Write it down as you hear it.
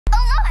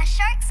Aloha,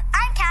 Sharks.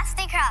 I'm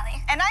Cassidy Crowley.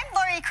 And I'm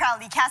Lori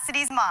Crowley,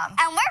 Cassidy's mom.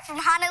 And we're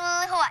from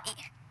Honolulu,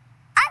 Hawaii.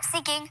 I'm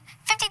seeking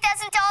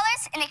 $50,000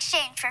 in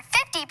exchange for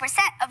 50%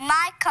 of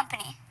my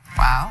company.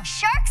 Wow.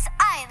 Sharks,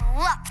 I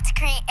love to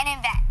create and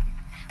invent.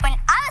 When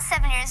I was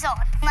 7 years old,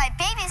 my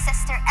baby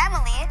sister,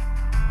 Emily,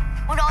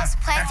 would always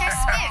play with her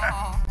spoon.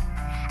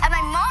 And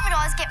my mom would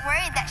always get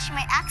worried that she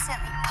might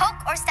accidentally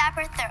poke or stab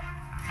her throat.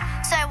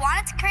 So I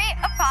wanted to create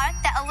a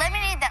product that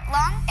eliminated that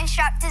long and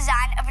sharp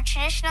design of a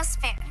traditional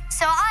spoon.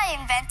 So I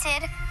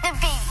invented the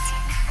Baby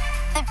Toon.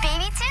 The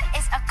Baby Toon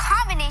is a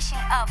combination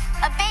of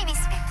a baby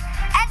spoon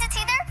and a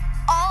teether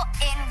all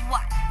in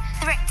one.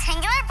 The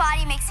rectangular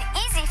body makes it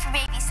easy for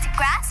babies to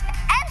grasp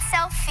and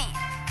self-feed.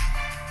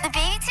 The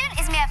Baby Toon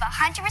is made of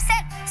 100%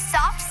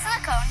 soft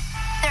silicone.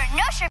 There are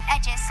no sharp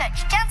edges, so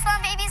it's gentle on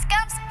babies'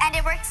 gums, and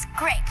it works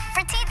great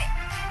for teething.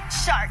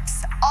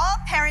 Sharks, all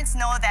parents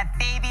know that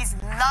babies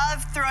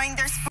love throwing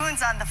their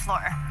spoons on the floor.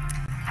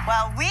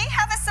 Well, we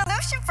have a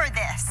solution for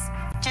this.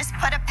 Just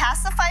put a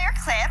pacifier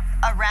clip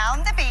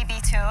around the Baby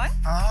Toon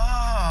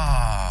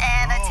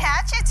and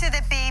attach it to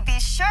the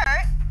baby's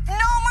shirt.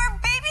 No more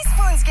baby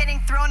spoons getting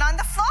thrown on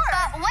the floor.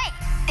 But wait,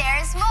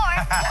 there's more.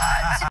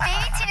 The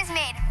Baby Toon is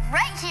made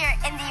right here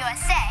in the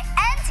USA,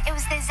 and it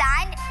was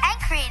designed and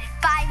created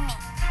by me.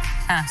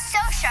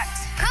 So,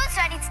 Sharks, who's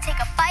ready to take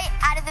a bite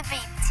out of the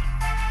Baby Toon?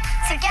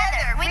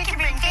 Together, we can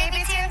bring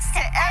Baby Toons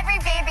to every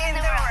baby in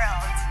the world.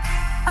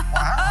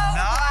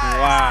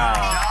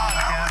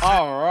 Wow.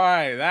 All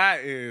right.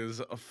 That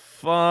is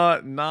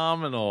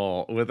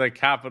phenomenal with a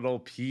capital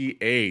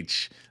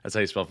PH. That's how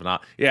you spell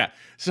phenomenal. Yeah.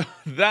 So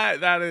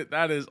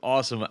that is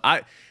awesome.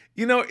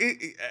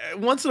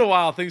 Once in a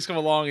while things come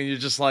along and you're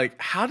just like,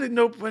 how did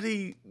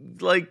nobody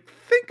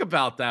think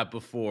about that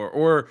before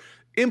or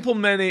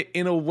implement it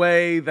in a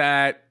way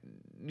that,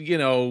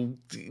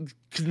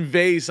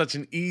 conveys such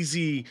an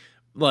easy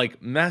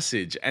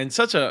message and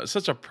such a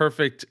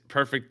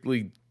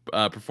perfectly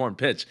performed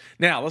pitch.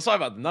 Now let's talk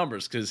about the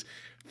numbers, because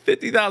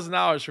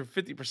 $50,000 for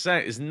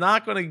 50% is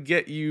not going to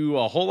get you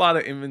a whole lot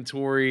of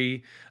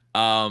inventory,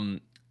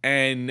 and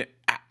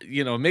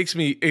it makes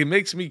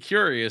me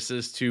curious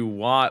as to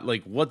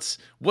what's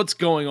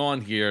going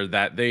on here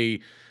that they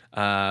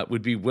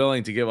would be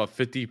willing to give up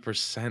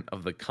 50%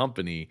 of the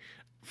company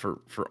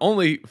for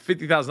only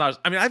 $50,000.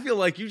 I mean, I feel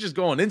like you just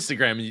go on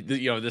Instagram and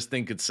this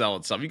thing could sell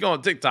itself. You go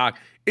on TikTok,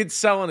 it's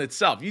selling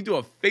itself. You do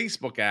a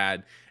Facebook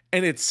ad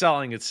and it's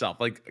selling itself.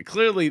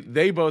 Clearly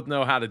they both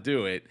know how to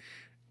do it.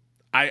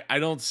 I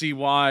don't see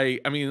why.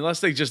 I mean, unless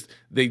they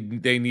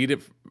need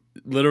it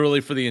literally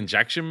for the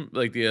injection,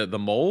 the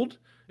mold.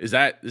 Is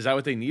that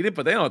what they needed?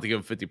 But they don't have to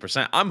give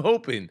 50%. I'm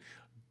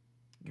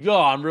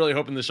really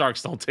hoping the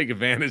Sharks don't take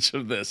advantage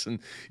of this and,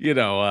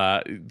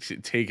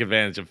 take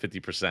advantage of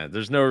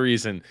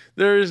 50%.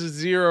 There's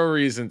zero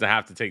reason to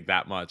have to take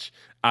that much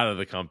out of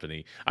the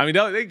company. I mean,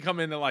 they can come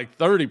in at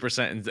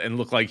 30% and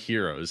look like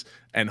heroes.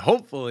 And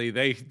hopefully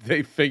they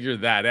figure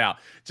that out.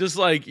 Just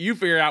like you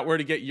figure out where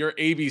to get your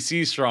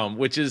ABCs from,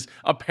 which is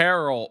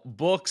apparel,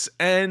 books,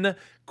 and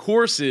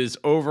courses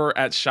over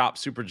at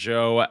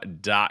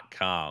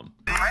shopsuperjoe.com.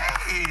 Great.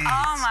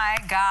 Oh my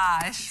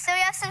gosh. So we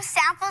have some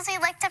samples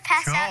we'd like to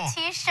pass out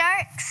to you,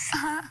 Sharks.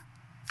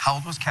 How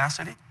old was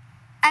Cassidy?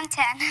 I'm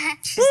 10.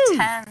 She's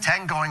 10.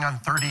 10 going on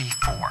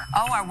 34.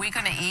 Oh, are we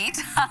going to eat?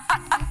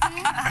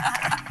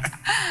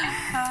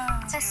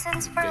 This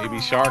one's for Baby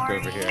Shark Lori.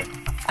 over here.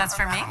 That's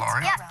for me?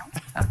 Lori? Yep.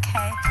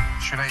 Okay.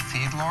 Should I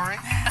feed Lori?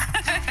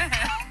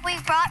 We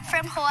brought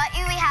from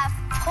Hawaii, we have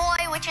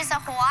poi, which is a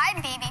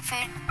Hawaiian baby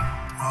food.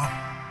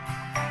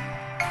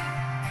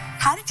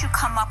 How did you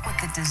come up with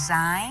the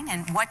design,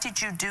 and what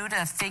did you do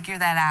to figure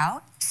that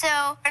out?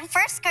 So in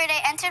first grade,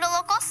 I entered a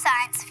local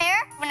science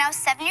fair when I was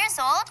 7 years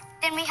old.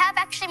 And we have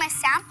actually my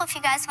sample if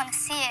you guys want to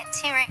see it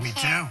too here. We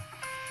do.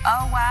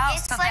 Oh, wow.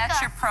 It's so like that's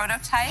your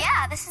prototype?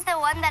 Yeah, this is the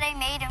one that I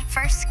made in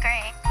first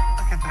grade.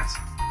 Look at this.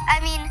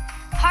 I mean,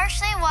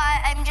 partially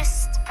why I'm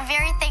just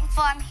very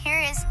thankful I'm here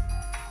is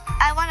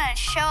I want to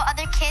show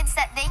other kids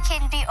that they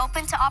can be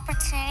open to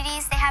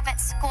opportunities they have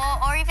at school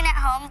or even at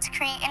home to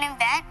create and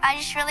invent. I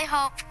just really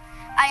hope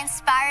I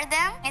inspire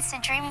them. It's a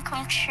dream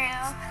come true.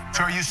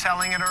 So are you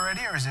selling it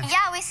already, or is it?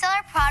 Yeah, we sell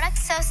our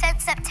products. So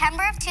since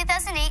September of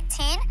 2018,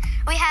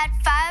 we had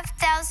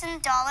 $5,000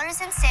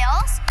 in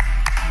sales.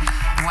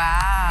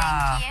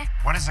 Wow. Thank you.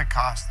 What does it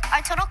cost?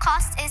 Our total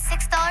cost is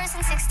 $6.60.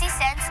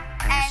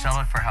 And you sell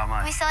it for how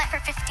much? We sell it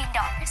for $15.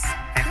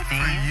 15? For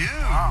you.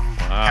 Wow.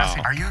 Cassie,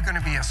 are you going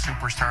to be a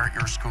superstar at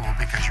your school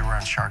because you were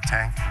on Shark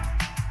Tank?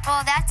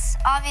 Well, that's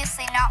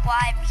obviously not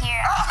why I'm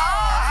here.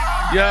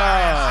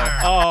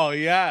 Yeah. Oh,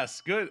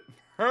 yes. Good.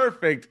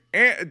 Perfect.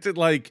 And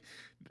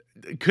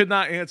could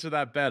not answer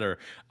that better.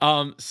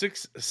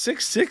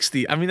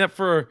 $660. I mean, that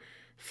for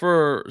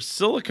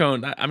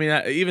silicone. I mean,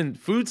 even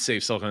food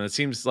safe silicone. It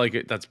seems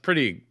like that's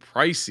pretty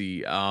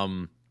pricey.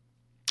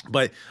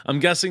 But I'm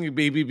guessing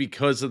maybe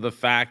because of the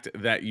fact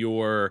that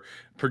you're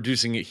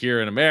producing it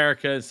here in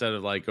America instead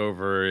of like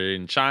over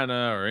in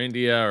China or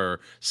India or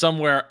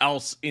somewhere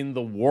else in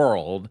the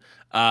world,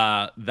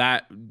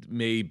 that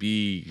may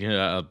be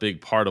a big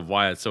part of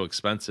why it's so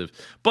expensive.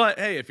 But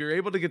hey, if you're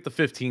able to get the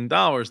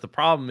 $15, the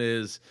problem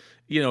is,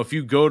 if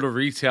you go to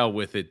retail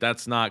with it,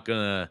 that's not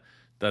gonna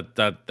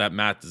that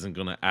math isn't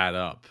gonna add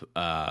up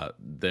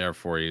there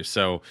for you.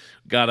 So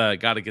gotta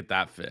get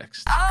that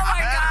fixed. Oh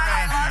my God,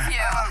 I love you.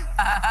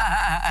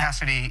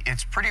 Cassidy,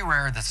 it's pretty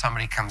rare that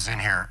somebody comes in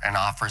here and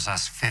offers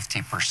us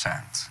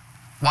 50%.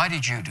 Why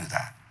did you do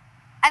that?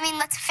 I mean,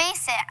 let's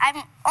face it,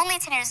 I'm only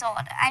 10 years old.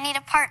 I need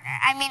a partner.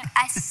 I mean,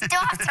 I still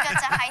have to go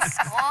to high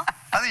school.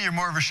 I think you're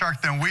more of a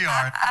shark than we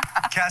are.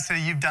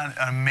 Cassidy, you've done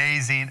an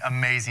amazing,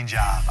 amazing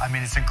job. I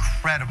mean, it's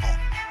incredible.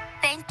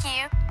 Thank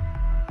you.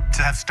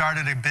 To have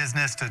started a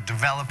business, to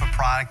develop a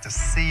product, to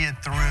see it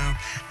through,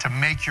 to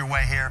make your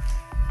way here.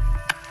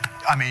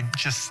 I mean,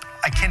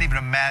 I can't even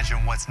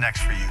imagine what's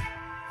next for you.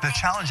 The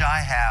challenge I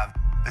have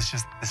is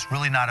it's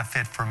really not a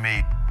fit for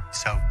me.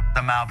 So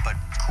I'm out, but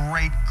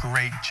great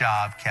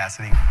job,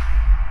 Cassidy.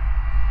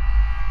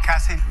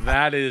 Cassidy.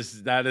 That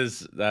is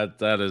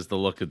the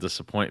look of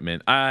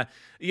disappointment.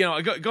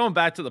 Going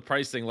back to the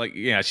price thing,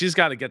 she's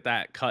got to get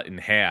that cut in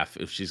half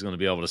if she's going to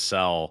be able to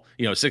sell,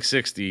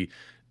 $660.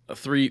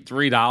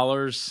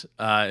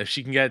 $3. If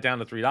she can get it down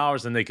to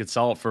 $3, then they could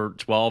sell it for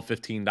 $12,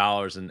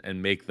 $15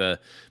 and make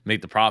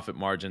the profit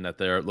margin that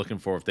they're looking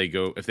for if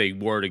they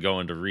were to go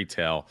into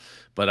retail.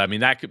 But I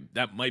mean, that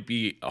might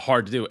be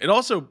hard to do. And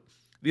also,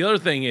 the other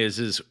thing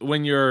is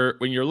when you're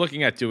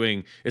looking at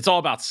doing, it's all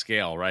about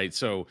scale, right?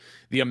 So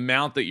the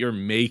amount that you're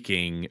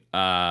making,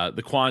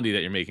 the quantity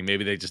that you're making,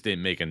 maybe they just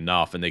didn't make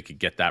enough, and they could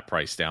get that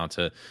price down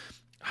to,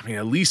 I mean,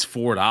 at least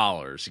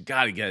 $4. You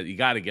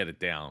got to get it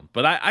down.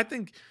 But I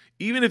think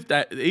even if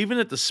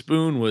the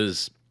spoon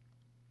was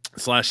 /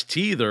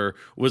 teether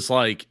was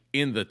like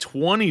in the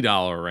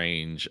 $20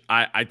 range,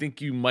 I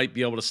think you might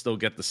be able to still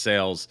get the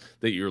sales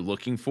that you're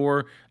looking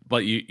for,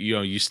 but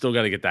you still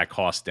got to get that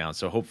cost down.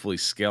 So hopefully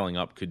scaling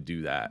up could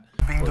do that.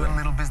 Been doing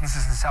little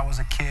businesses since I was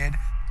a kid.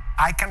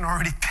 I can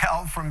already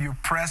tell from your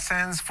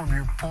presence, from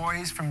your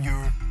poise, from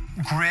your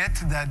grit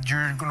that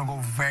you're gonna go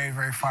very,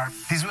 very far.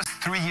 This was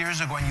 3 years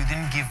ago and you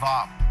didn't give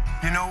up.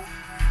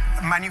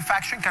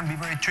 Manufacturing can be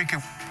very tricky.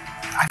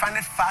 I find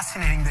it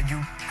fascinating that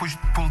you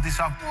pulled this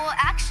up. Well,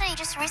 actually,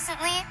 just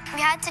recently, we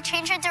had to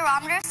change our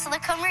durometer of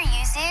silicone we're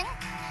using,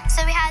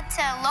 so we had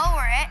to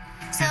lower it.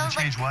 So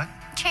change what?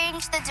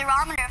 Change the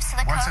durometer of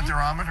silicone. What's a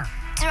durometer?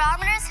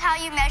 Durometer is how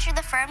you measure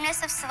the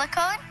firmness of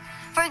silicone.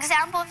 For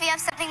example, if you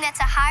have something that's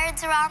a higher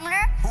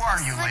durometer... Who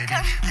are you, lady?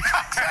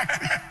 Yeah,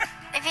 exactly.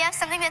 If you have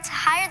something that's a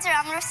higher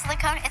durometer of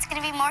silicone, it's going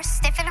to be more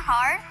stiff and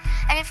hard.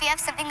 And if you have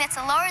something that's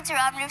a lower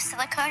durometer of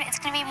silicone, it's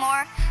going to be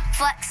more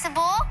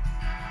flexible.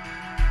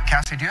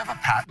 Cassie, do you have a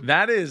patent?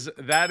 That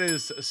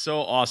is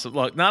so awesome.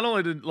 Look, not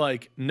only to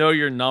know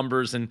your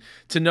numbers and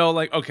to know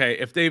okay,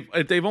 if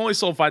they've only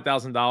sold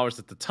 $5,000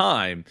 at the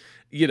time,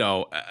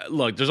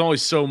 look, there's only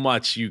so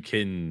much you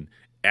can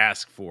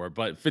ask for,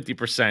 but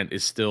 50%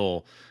 is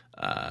still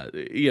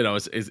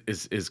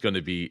is going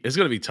to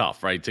be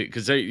tough, right?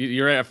 Because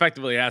you're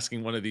effectively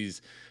asking one of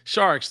these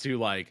sharks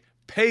to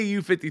pay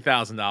you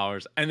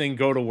 $50,000 and then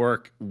go to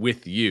work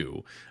with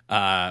you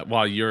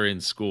while you're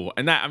in school.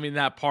 And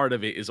that part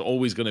of it is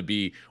always going to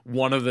be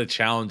one of the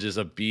challenges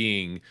of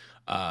being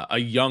a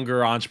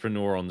younger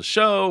entrepreneur on the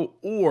show,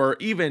 or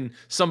even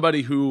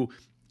somebody who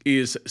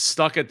is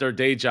stuck at their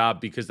day job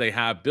because they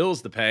have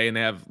bills to pay and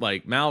they have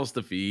mouths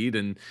to feed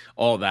and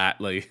all that,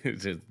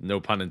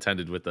 no pun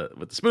intended with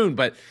the spoon.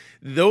 But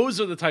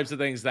those are the types of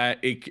things that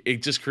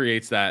it just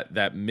creates that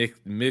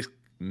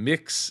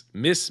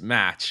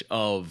mismatch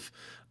of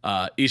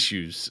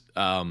issues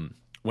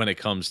when it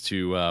comes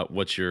to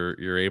what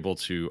you're able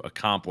to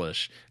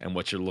accomplish and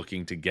what you're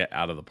looking to get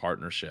out of the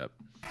partnership.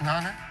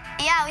 Nana?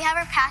 Yeah, we have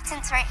our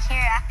patents right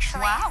here,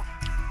 actually.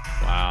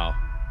 Wow.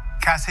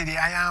 Cassidy,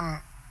 I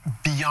am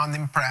beyond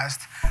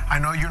impressed. I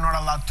know you're not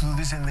allowed to do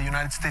this in the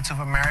United States of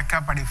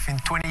America, but if in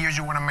 20 years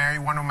you want to marry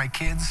one of my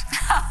kids,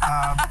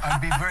 I'd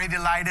be very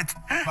delighted.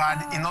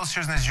 But in all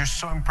seriousness, you're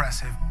so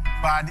impressive.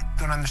 But I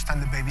don't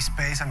understand the baby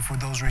space, and for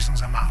those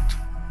reasons, I'm out.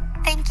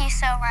 Thank you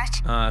so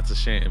much. That's a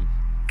shame.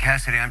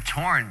 Cassidy, I'm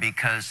torn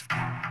because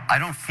I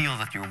don't feel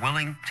that you're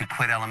willing to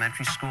quit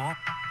elementary school.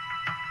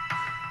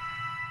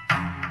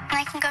 And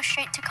I can go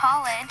straight to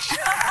college.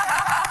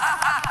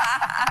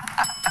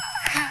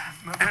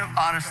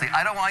 Honestly,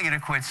 I don't want you to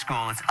quit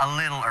school. It's a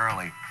little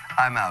early.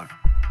 I'm out.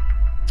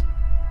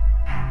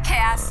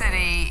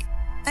 Cassidy,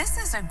 this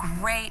is a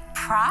great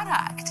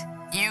product.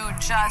 You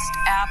just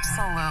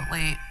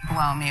absolutely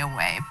blow me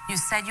away. You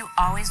said you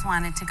always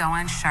wanted to go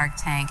on Shark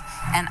Tank,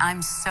 and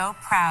I'm so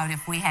proud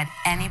if we had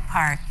any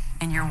part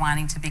in your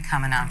wanting to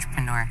become an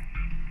entrepreneur.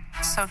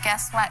 So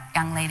guess what,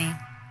 young lady?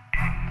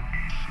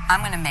 I'm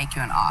going to make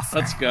you an offer.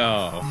 Let's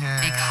go.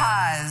 Yeah.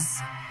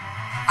 Because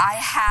I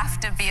have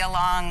to be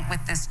along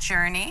with this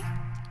journey.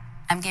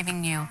 I'm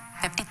giving you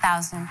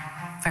 $50,000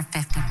 for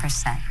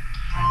 50%.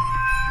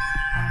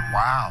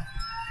 Wow.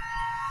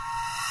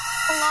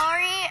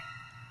 Lori,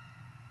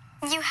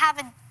 you have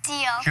a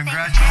deal.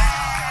 Congratulations.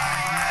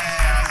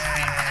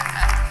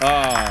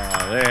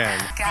 Oh man,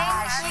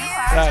 Gosh, you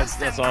are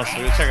that's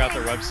awesome. We'll check out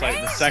their website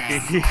in a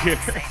second here.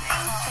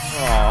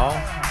 Aw,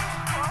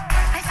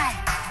 High five.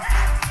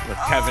 with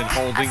Kevin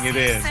holding it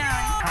in.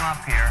 Come up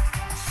here,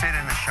 sit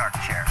in the shark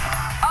chair.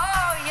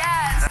 Oh,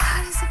 yes.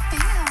 How does it feel?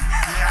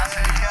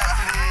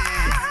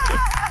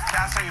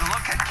 Cassidy,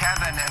 look at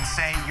Kevin and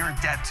say, you're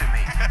dead to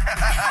me.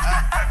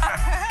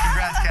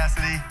 Congrats,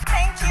 Cassidy.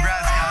 Thank you.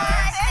 Congrats,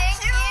 guys.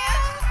 Thank you.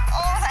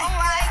 Oh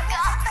my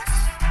gosh.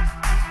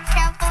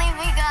 Can't believe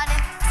we got a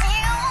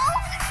deal.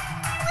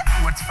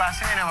 What's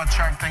fascinating about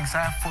Shark Tank is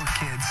I have 4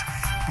 kids.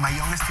 My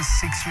youngest is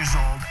 6 years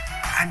old,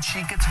 and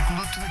she gets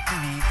glued to the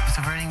TV. It's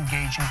a very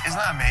engaging. Isn't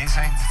that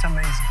amazing? It's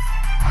amazing.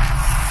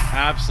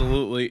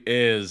 Absolutely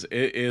is.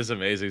 It is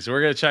amazing. So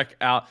we're gonna check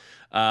out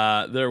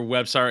their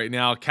website right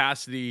now.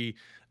 Cassidy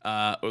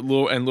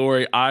and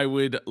Lori, I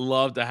would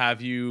love to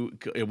have you,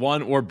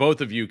 one or both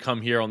of you,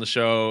 come here on the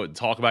show and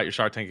talk about your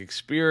Shark Tank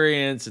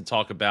experience and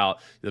talk about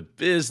the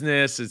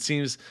business. It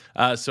seems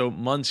so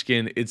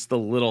Munchkin, it's the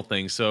little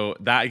things. So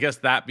that, I guess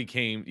that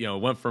became,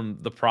 went from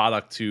the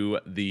product to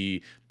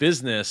the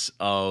business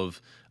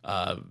of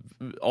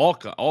all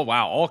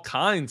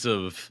kinds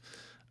of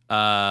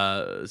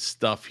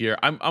stuff here.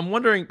 I'm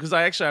wondering, because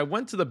I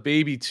went to the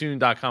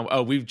babytoon.com.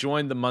 Oh, we've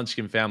joined the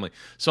Munchkin family.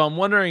 So I'm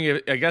wondering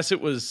if, I guess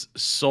it was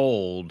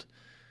sold.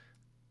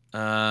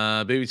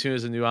 Baby Toon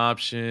is a new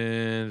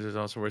option. It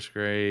also works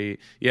great.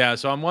 Yeah,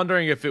 so I'm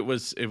wondering if it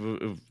was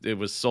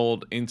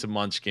sold into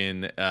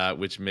Munchkin,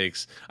 which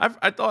makes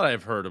I thought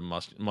I've heard of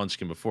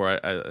Munchkin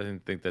before. I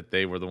didn't think that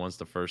they were the ones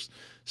to first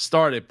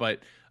start it, but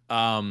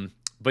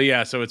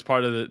yeah, so it's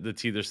part of the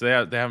teether. So they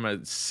have them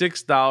at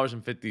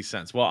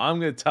 $6.50. Well,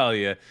 I'm going to tell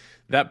you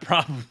that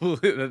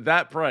probably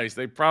that price,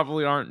 they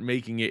probably aren't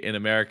making it in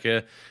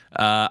America.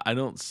 I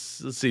don't.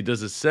 Let's see.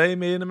 Does it say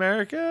made in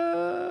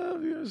America?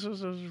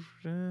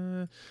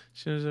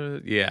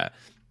 Yeah,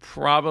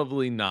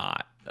 probably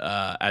not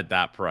at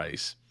that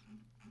price.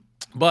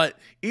 But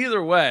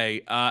either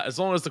way, as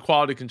long as the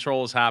quality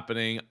control is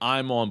happening,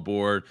 I'm on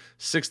board.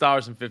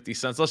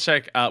 $6.50. Let's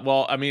check out.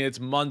 Well, I mean, it's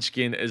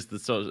Munchkin is the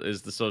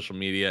social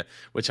media,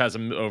 which has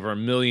over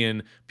 1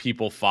 million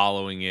people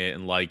following it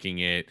and liking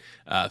it.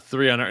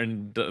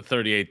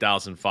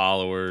 338,000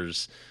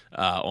 followers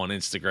on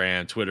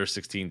Instagram, Twitter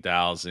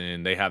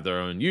 16,000. They have their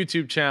own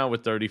YouTube channel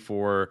with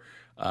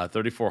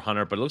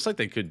 3,400. But it looks like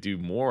they could do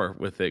more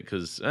with it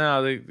because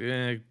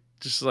they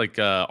just like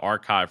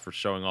archive for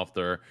showing off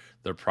their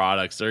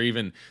products. They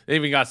even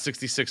got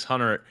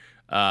 6,600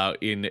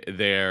 in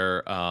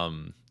their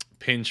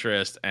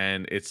Pinterest,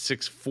 and it's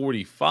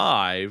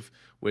 645,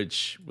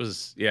 which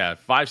was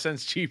 5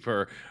 cents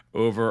cheaper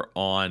over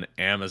on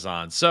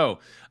Amazon. So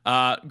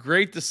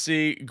great to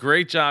see.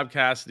 Great job,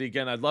 Cassidy.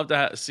 Again, I'd love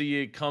to see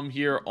you come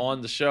here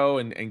on the show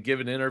and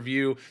give an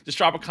interview. Just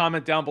drop a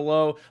comment down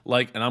below,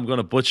 and I'm going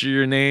to butcher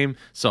your name.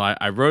 So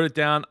I wrote it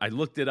down. I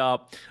looked it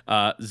up.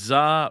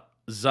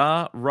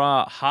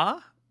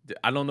 Zaraha.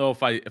 I don't know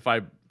if I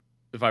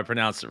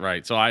pronounced it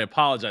right, so I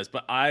apologize.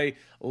 But I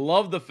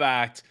love the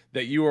fact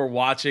that you are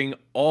watching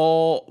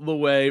all the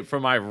way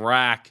from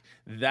Iraq.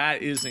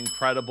 That is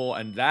incredible,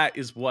 and that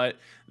is what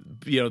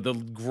the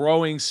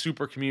growing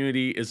super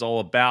community is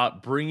all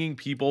about, bringing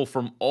people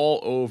from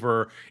all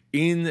over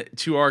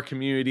into our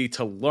community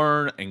to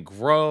learn and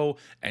grow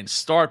and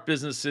start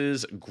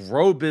businesses,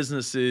 grow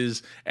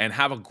businesses, and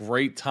have a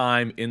great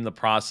time in the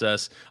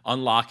process,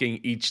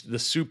 unlocking the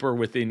super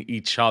within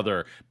each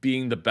other,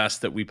 being the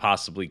best that we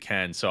possibly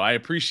can. So I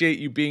appreciate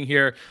you being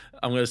here.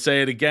 I'm going to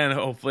say it again.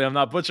 Hopefully I'm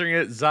not butchering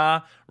it.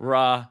 Zaraha?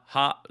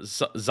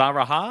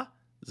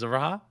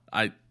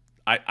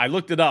 I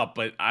looked it up,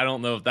 but I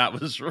don't know if that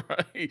was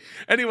right.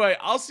 Anyway,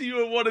 I'll see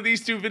you in one of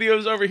these 2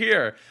 videos over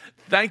here.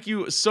 Thank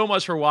you so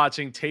much for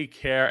watching. Take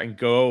care and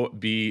go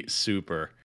be super.